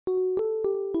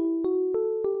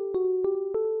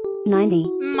90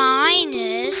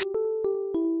 minus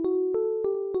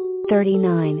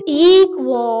 39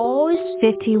 equals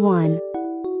 51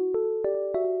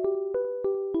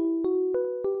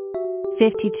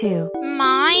 52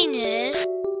 minus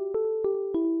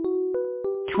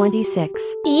 26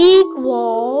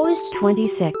 equals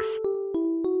 26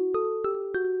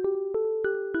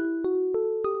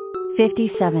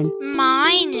 57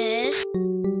 minus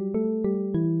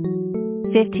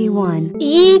 51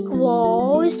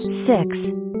 equals 6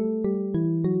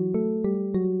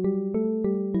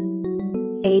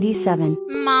 87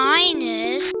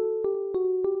 minus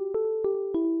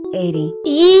 80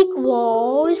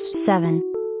 equals 7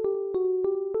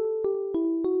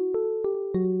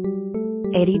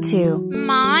 82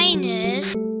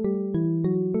 minus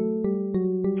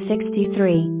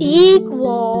 63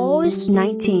 equals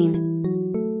 19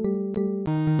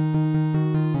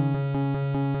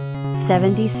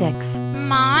 76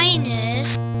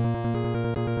 minus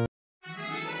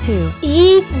 2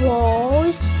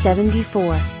 equals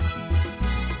 74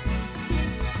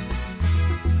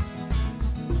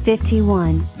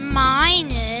 51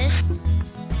 minus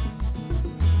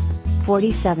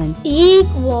 47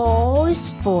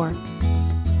 equals 4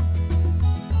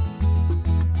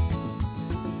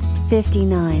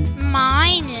 59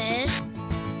 minus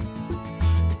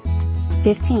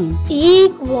 15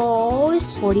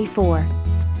 equals 44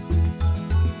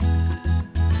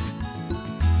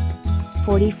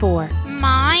 44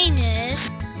 minus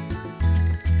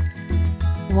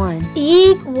 1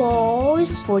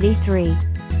 equals 43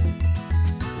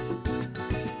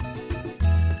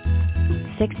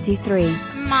 63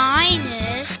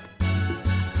 minus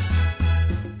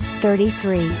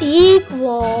 33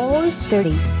 equals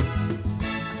 30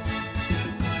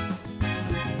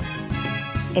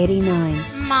 89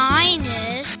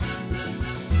 minus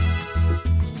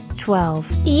 12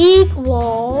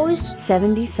 equals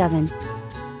 77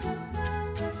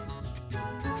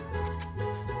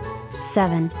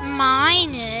 7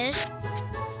 minus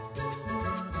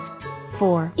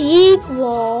 4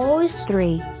 equals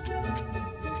 3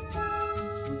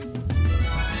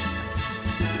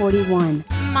 41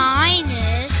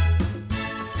 minus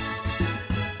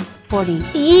 40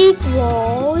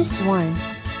 equals 1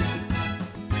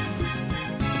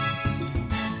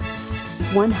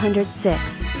 106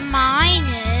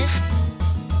 minus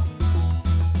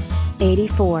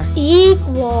 84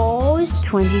 equals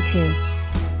 22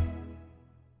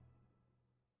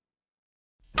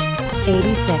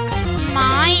 86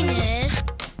 minus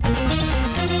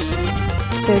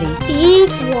 30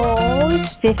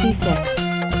 equals 56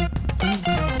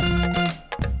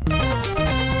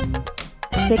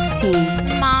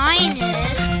 16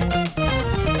 minus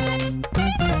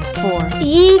 4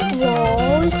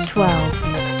 equals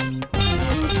 12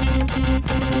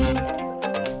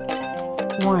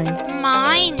 1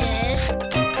 minus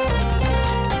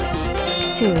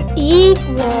 2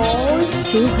 equals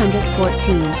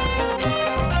 214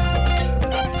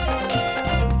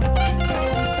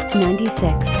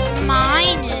 96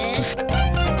 minus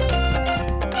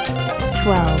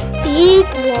 12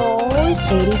 equals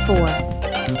 84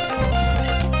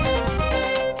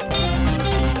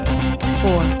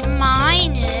 4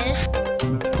 minus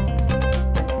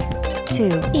 2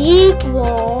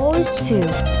 equals 2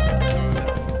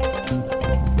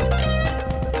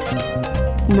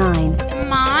 9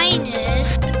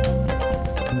 minus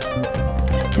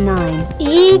 9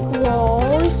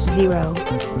 equals 0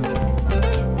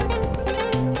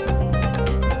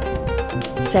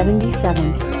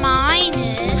 77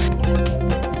 minus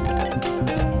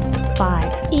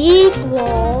 5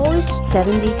 equals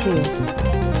 72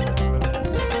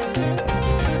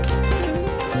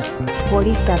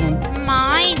 47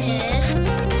 minus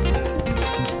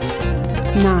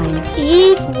 9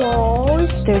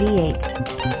 equals 38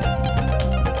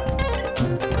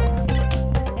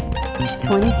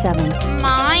 27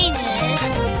 minus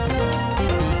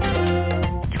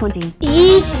 20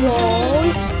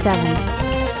 equals 7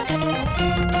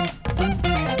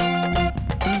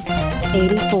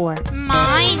 84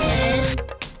 minus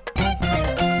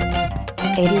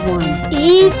 81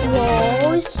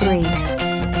 equals 3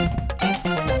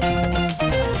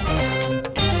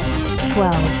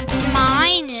 12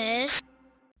 minus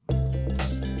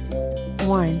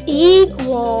 1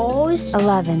 equals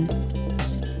 11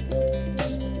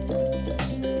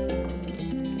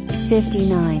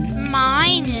 59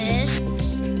 minus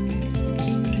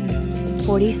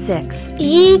 46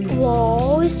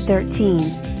 equals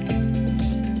 13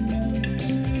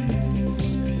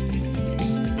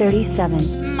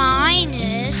 37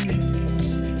 minus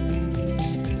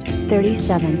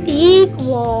 37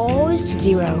 equals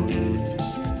 0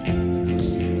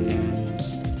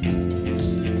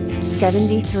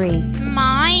 73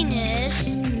 minus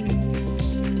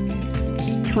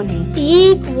 20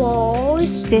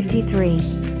 equals 53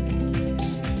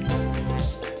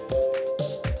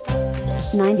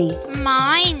 90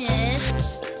 minus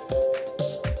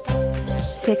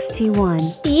 61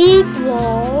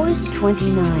 equals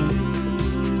 29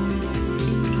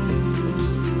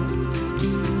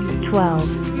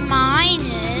 12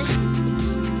 minus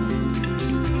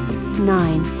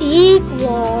 9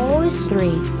 equals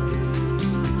 3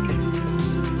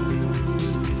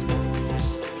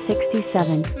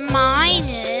 67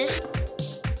 minus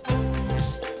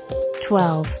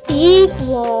 12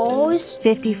 equals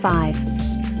 55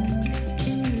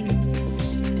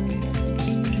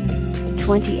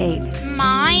 28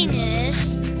 minus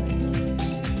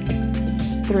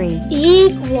 3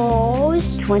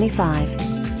 equals 25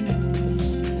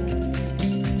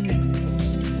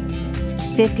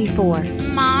 54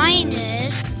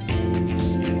 minus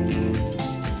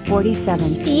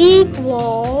 47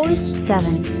 equals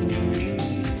 7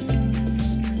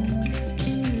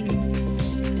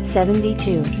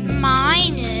 72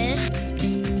 minus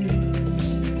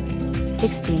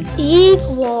 60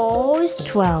 equals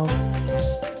 12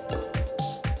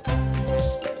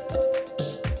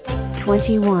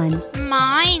 21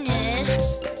 minus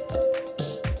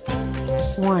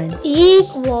 1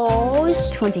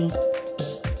 equals 20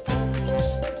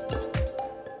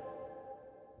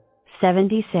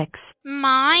 76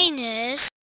 minus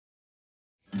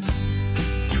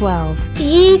 12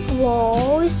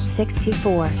 equals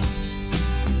 64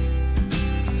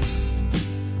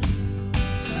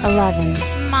 11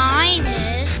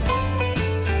 minus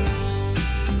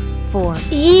 4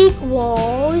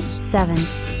 equals 7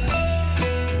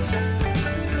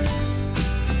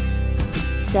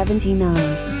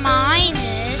 79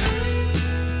 minus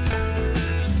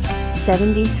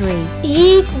 73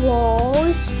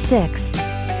 equals 6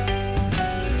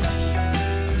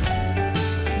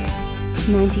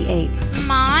 98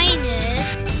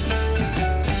 minus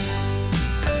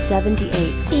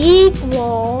 78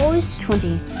 equals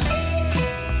 20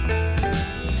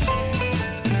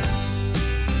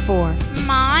 4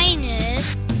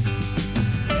 minus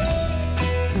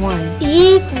 1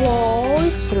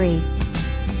 equals 3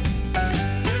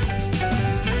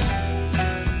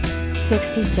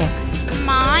 66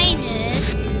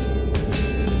 minus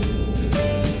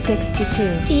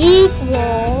 62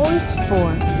 equals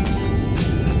 4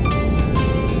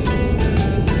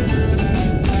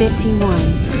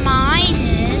 51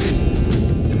 minus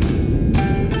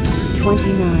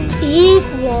 29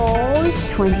 equals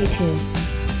 22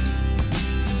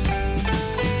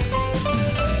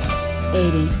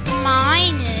 80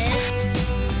 minus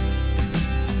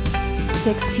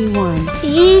 61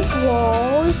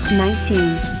 equals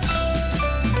 19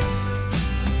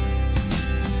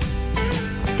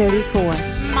 34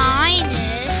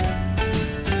 minus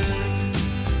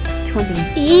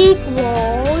 20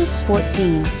 equals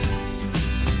 14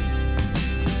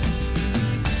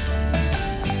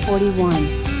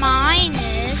 41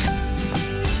 minus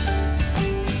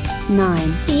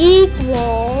 9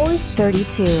 equals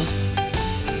 32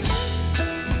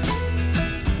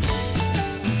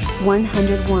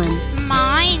 101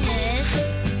 minus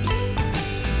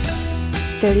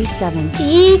 37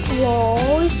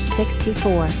 equals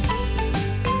 64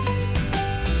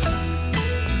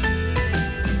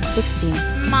 60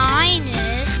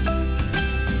 minus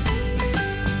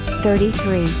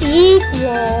 33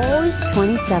 equals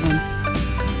 27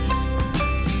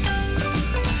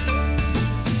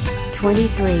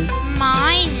 23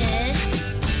 minus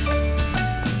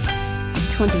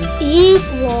 20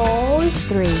 equals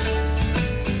 3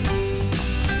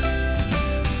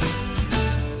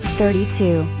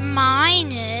 32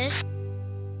 minus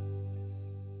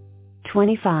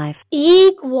 25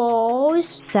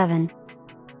 equals 7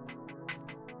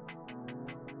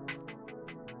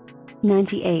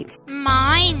 98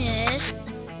 minus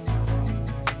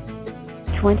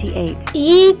 28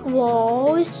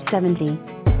 equals 70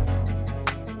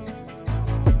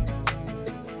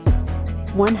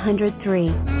 103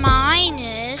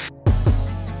 minus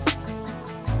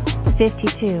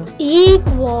 52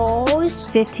 equals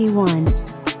 51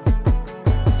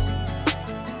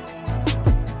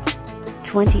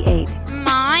 28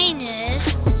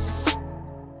 minus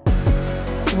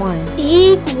 1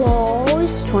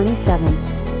 equals 27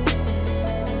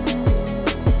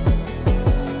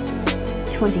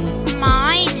 20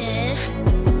 minus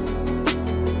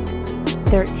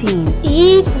 13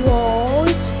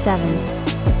 equals 7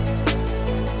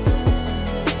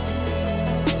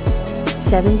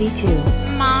 72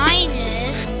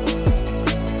 minus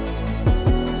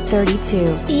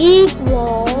 32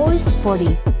 equals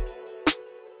 40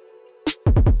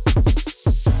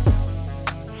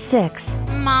 6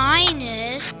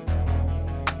 minus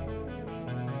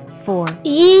 4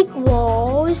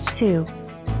 equals 2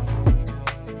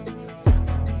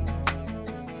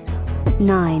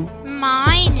 9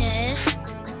 minus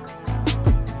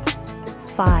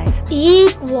 5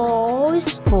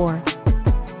 equals 4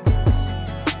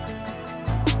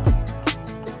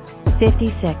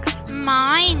 56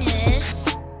 minus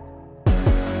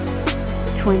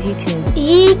 22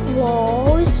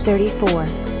 equals 34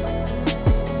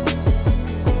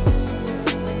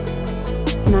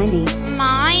 90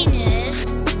 minus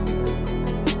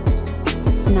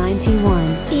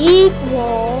 91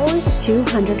 equals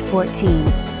 214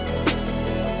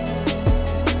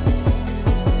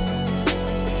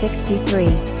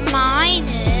 63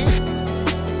 minus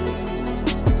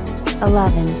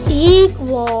 11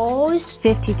 equals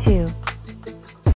 52